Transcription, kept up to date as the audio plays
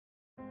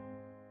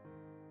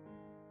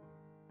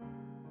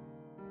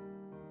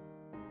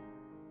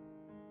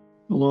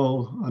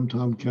Hello, I'm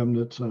Tom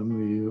Chemnitz.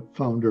 I'm the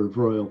founder of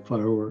Royal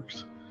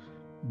Fireworks.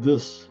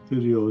 This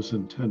video is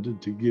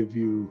intended to give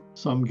you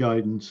some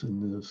guidance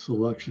in the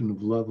selection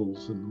of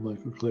levels in the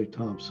Michael Clay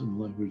Thompson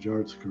Language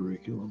Arts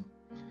curriculum.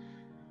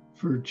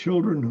 For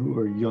children who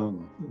are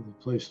young, the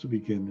place to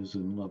begin is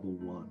in Level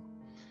 1.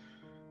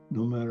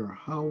 No matter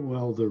how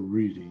well they're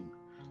reading,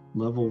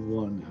 Level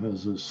 1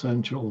 has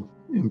essential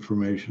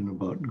information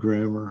about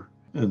grammar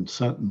and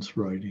sentence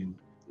writing.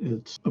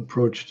 Its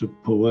approach to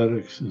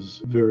poetics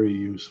is very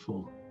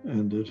useful,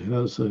 and it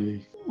has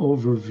an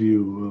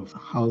overview of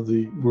how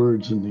the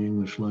words in the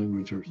English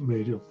language are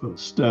made up of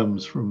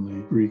stems from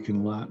the Greek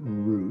and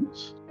Latin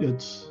roots.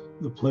 It's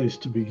the place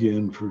to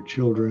begin for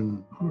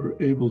children who are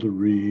able to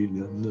read,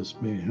 and this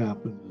may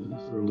happen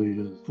as early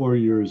as 4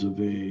 years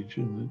of age,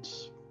 and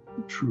it's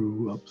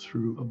true up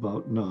through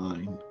about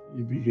 9.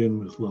 You begin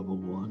with Level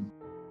 1.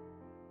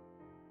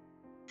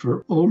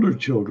 For older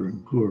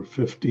children who are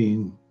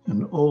 15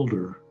 and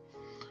older,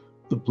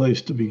 the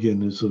place to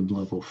begin is in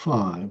Level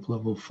 5.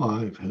 Level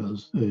 5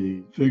 has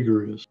a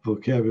vigorous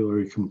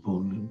vocabulary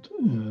component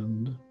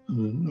and an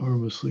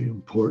enormously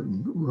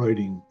important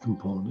writing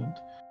component.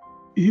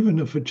 Even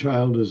if a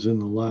child is in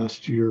the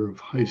last year of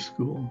high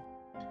school,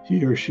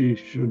 he or she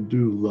should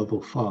do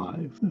Level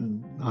 5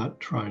 and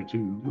not try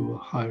to do a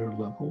higher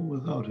level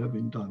without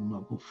having done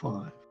Level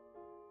 5.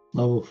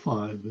 Level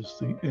 5 is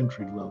the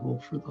entry level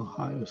for the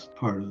highest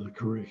part of the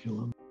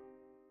curriculum.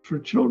 For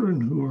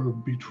children who are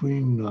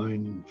between 9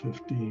 and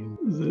 15,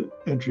 the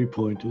entry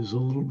point is a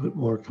little bit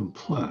more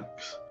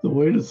complex. The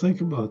way to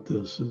think about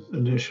this is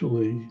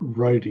initially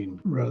writing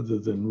rather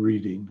than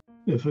reading.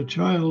 If a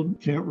child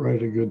can't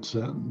write a good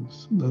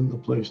sentence, then the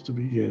place to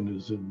begin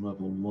is in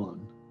Level 1.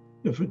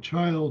 If a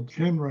child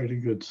can write a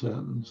good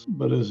sentence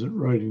but isn't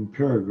writing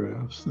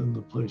paragraphs, then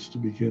the place to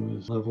begin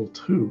is Level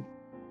 2.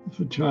 If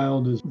a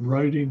child is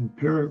writing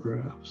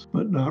paragraphs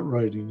but not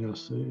writing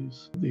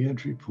essays, the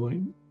entry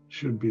point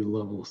should be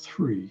Level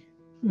 3.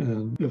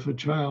 And if a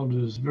child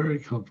is very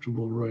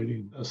comfortable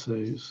writing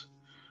essays,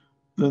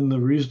 then the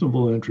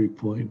reasonable entry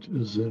point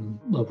is in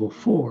Level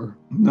 4.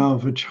 Now,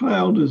 if a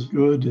child is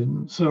good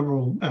in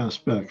several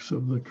aspects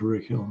of the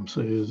curriculum,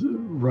 say is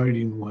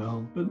writing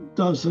well, but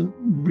doesn't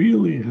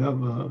really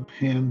have a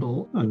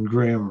handle on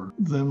grammar,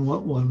 then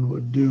what one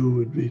would do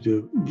would be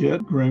to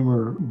get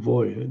Grammar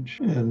Voyage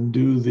and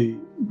do the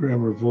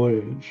Grammar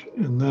Voyage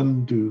and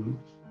then do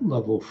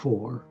Level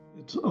 4.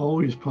 It's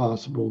always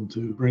possible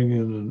to bring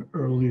in an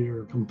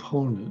earlier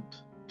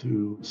component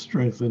to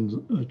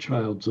strengthen a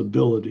child's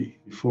ability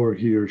before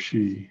he or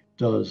she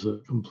does a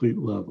complete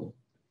level.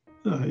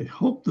 I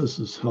hope this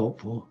is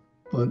helpful,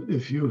 but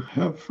if you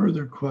have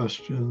further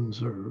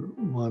questions or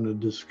want to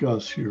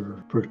discuss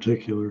your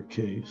particular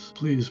case,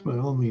 please by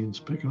all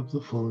means pick up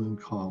the phone and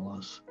call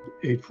us,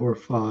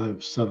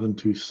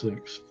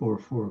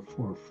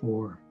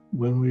 845-726-4444.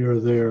 When we are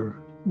there,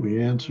 we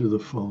answer the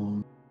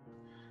phone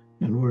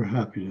and we're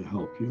happy to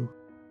help you.